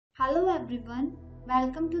Hello everyone,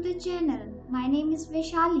 welcome to the channel. My name is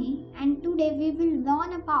Vaishali and today we will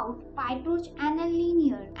learn about PyTorch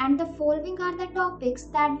nn.linear and the following are the topics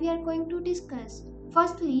that we are going to discuss.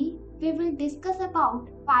 Firstly, we will discuss about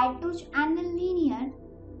PyTorch nn.linear.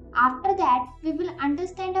 After that, we will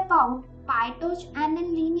understand about PyTorch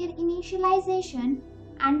nn.linear initialization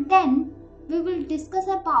and then we will discuss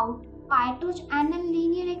about PyTorch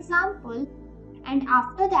nn.linear example. And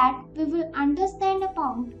after that, we will understand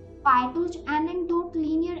about PyTorch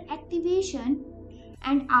nn.linear activation.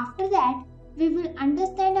 And after that, we will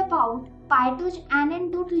understand about PyTorch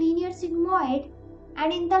nn.linear sigmoid.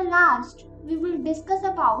 And in the last, we will discuss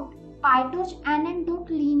about PyTorch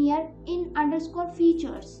nn.linear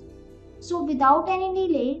in_features. So without any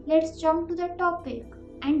delay, let's jump to the topic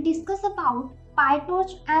and discuss about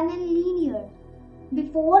PyTorch nn.linear.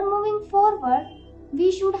 Before moving forward, we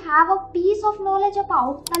should have a piece of knowledge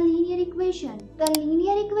about the linear equation. The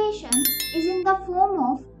linear equation is in the form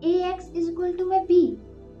of ax is equal to b,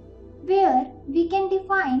 where we can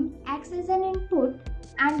define x as an input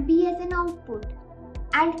and b as an output,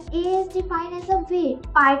 and a is defined as a weight.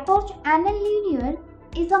 PyTorch nn.linear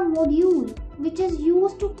is a module which is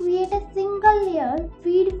used to create a single layer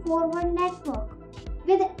feed-forward network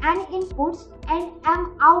with n inputs and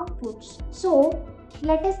m outputs. So,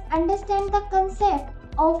 let us understand the concept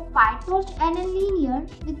of PyTorch nn.linear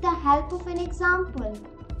with the help of an example.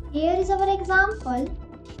 Here is our example.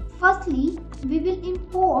 Firstly, we will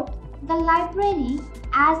import the library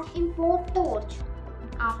as import torch.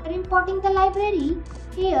 After importing the library,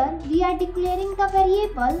 here we are declaring the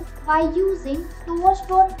variable by using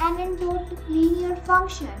torch.nn.linear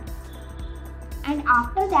function. And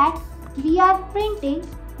after that, we are printing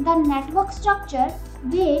the network structure,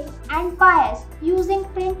 weight and bias using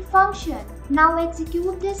print function. Now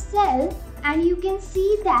execute this cell and you can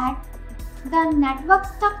see that the network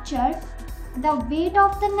structure, the weight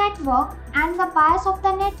of the network and the bias of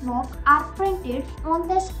the network are printed on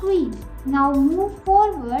the screen. Now move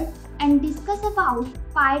forward and discuss about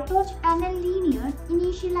PyTorch nn.linear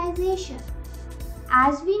initialization.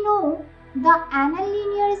 As we know, the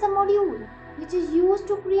nn.linear is a module which is used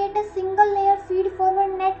to create a single layer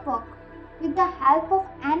feed-forward network with the help of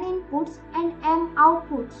n inputs and m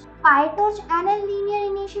outputs. PyTorch nn.linear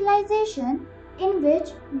initialization, in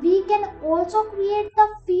which we can also create the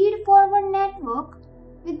feed-forward network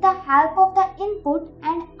with the help of the input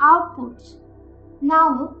and outputs.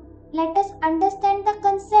 Now, let us understand the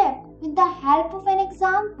concept with the help of an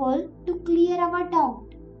example to clear our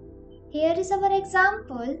doubt. Here is our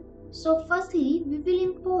example. So firstly, we will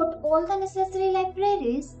import all the necessary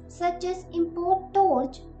libraries such as import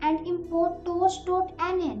torch and import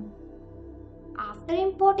torch.nn. After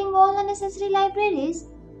importing all the necessary libraries,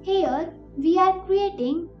 here we are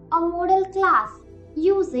creating a model class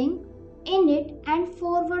using init and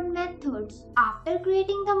forward methods. After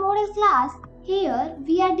creating the model class, here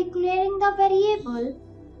we are declaring the variable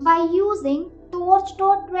by using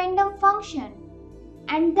torch.random function,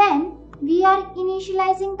 and then we are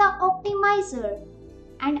initializing the optimizer,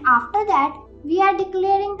 and after that we are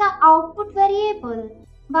declaring the output variable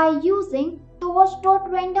by using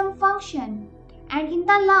torch.random function, and in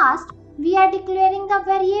the last we are declaring the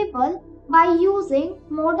variable by using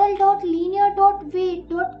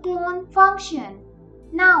model.linear.weight.clone function.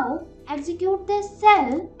 Now execute this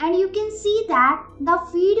cell and you can see that the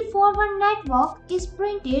feed-forward network is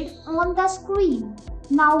printed on the screen.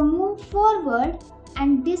 Now move forward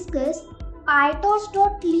and discuss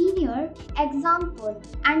PyTorch.linear example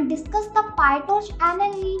and discuss the PyTorch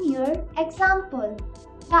nn.linear example.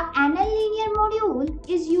 The nn.linear module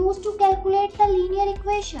is used to calculate the linear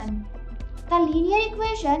equation. The linear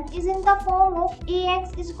equation is in the form of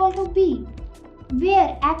ax is equal to b,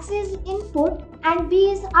 where x is input and b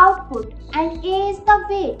is output and a is the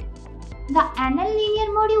weight. The nn.linear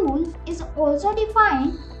module is also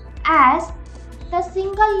defined as the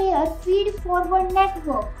single layer feed-forward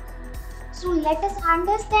network. So let us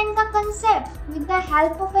understand the concept with the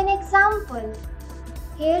help of an example.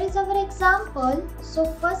 Here is our example. So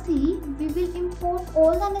firstly, we will import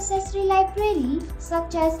all the necessary library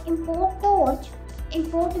such as import torch,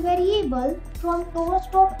 import variable from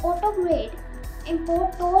torch.autograde,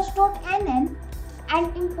 import torch.nn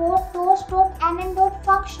and import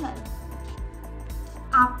torch.nn.functional.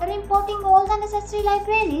 After importing all the necessary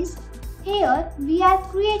libraries, here we are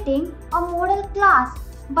creating a model class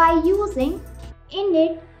by using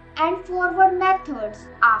init and forward methods.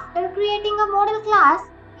 After creating a model class,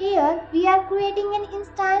 here we are creating an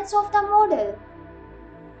instance of the model,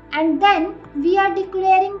 and then we are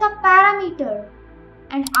declaring the parameter,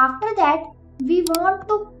 and after that we want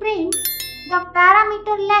to print the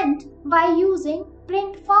parameter length by using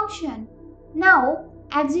print function. Now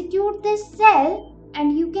execute this cell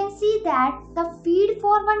and you can see that the feed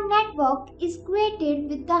forward network is created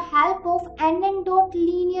with the help of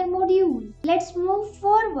nn.linear module. Let's move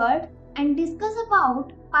forward and discuss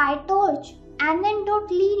about PyTorch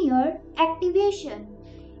nn.linear activation.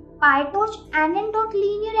 PyTorch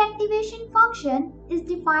nn.linear activation function is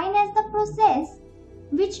defined as the process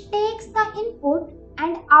which takes the input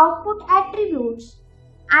and output attributes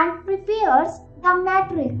and prepares the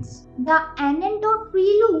matrix. The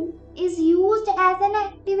nn.prelude is used as an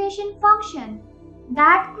activation function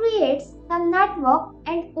that creates the network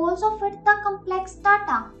and also fits the complex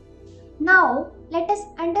data. Now let us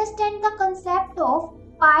understand the concept of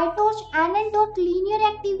PyTorch nn.linear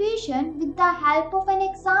activation with the help of an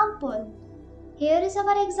example. Here is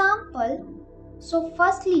our example. So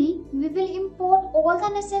firstly, we will import all the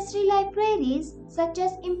necessary libraries such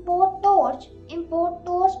as import torch, import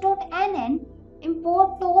torch.nn,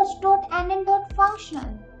 import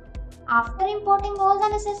torch.nn.functional. After importing all the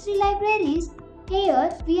necessary libraries, here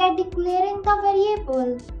we are declaring the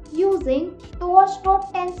variable using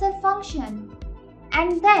torch.tensor function.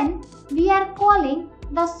 And then we are calling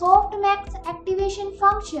the softmax activation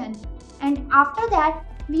function. And after that,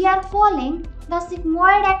 we are calling the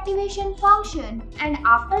sigmoid activation function, and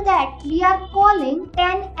after that we are calling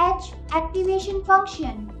 10h activation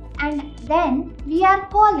function, and then we are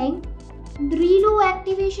calling ReLU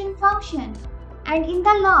activation function, and in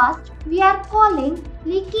the last we are calling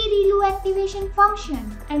leaky ReLU activation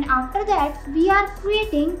function. And after that we are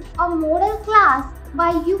creating a model class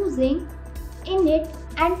by using init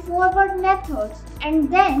and forward methods,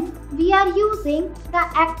 and then we are using the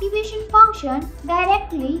activation function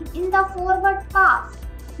directly in the forward path.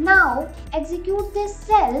 Now execute this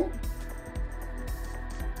cell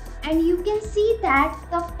and you can see that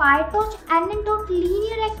the PyTorch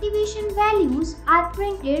nn.linear activation values are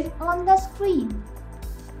printed on the screen.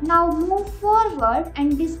 Now move forward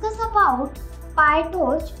and discuss about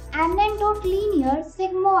PyTorch nn.linear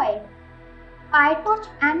sigmoid. PyTorch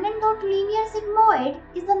nn.linear sigmoid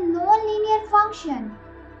is a non-linear function,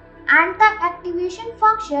 and the activation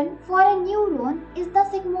function for a neuron is the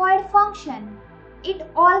sigmoid function. It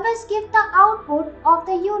always gives the output of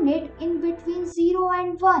the unit in between 0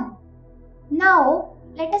 and 1. Now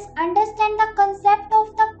let us understand the concept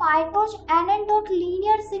of the PyTorch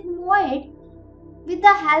nn.linear sigmoid with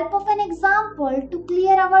the help of an example to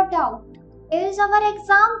clear our doubt. Here is our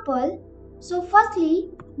example. So firstly,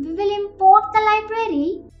 we will import the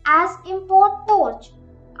library as import torch.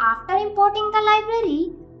 After importing the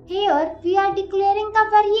library, here we are declaring the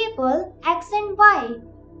variable x and y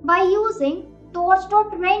by using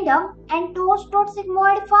torch.random and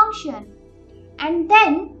torch.sigmoid function. And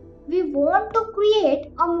then we want to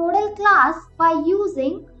create a model class by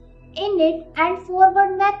using init and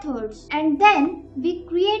forward methods, and then we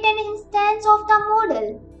create an instance of the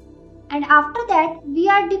model. And after that we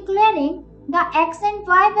are declaring the x and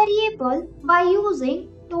y variable by using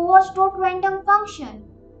torch.random function.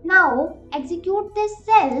 Now execute this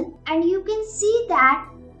cell and you can see that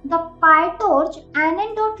the PyTorch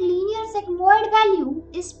nn.linear sigmoid value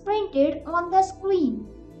is printed on the screen.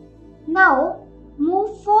 Now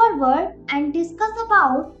move forward and discuss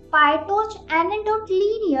about PyTorch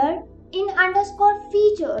nn.linear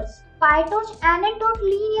in_features. PyTorch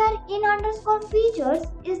nn.linear in_features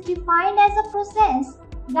is defined as a process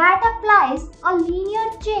that applies a linear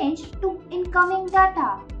change to incoming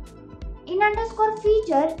data.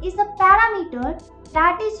 In_feature is a parameter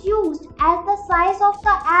that is used as the size of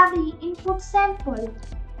the every input sample.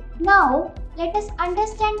 Now let us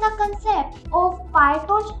understand the concept of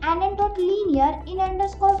PyTorch nn.linear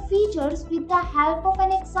in_features with the help of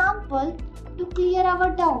an example to clear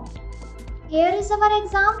our doubt. Here is our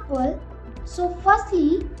example. So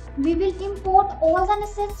firstly, we will import all the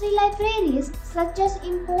necessary libraries such as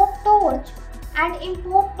import torch and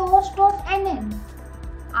import torch.nn.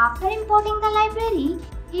 After importing the library,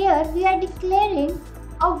 here we are declaring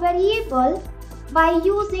a variable by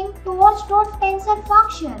using torch.tensor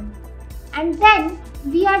function, and then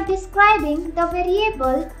we are describing the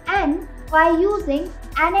variable n by using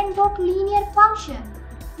nn.linear function.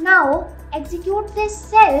 Now execute this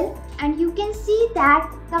cell and you can see that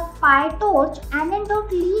the PyTorch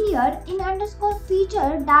nn.linear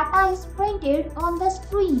in_feature data is printed on the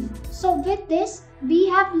screen. So with this, we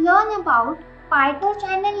have learned about PyTorch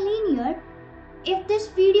nn.linear. If this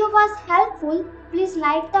video was helpful, please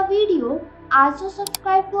like the video. Also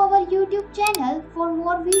subscribe to our YouTube channel for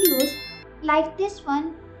more videos like this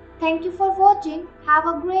one. Thank you for watching. Have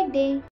a great day.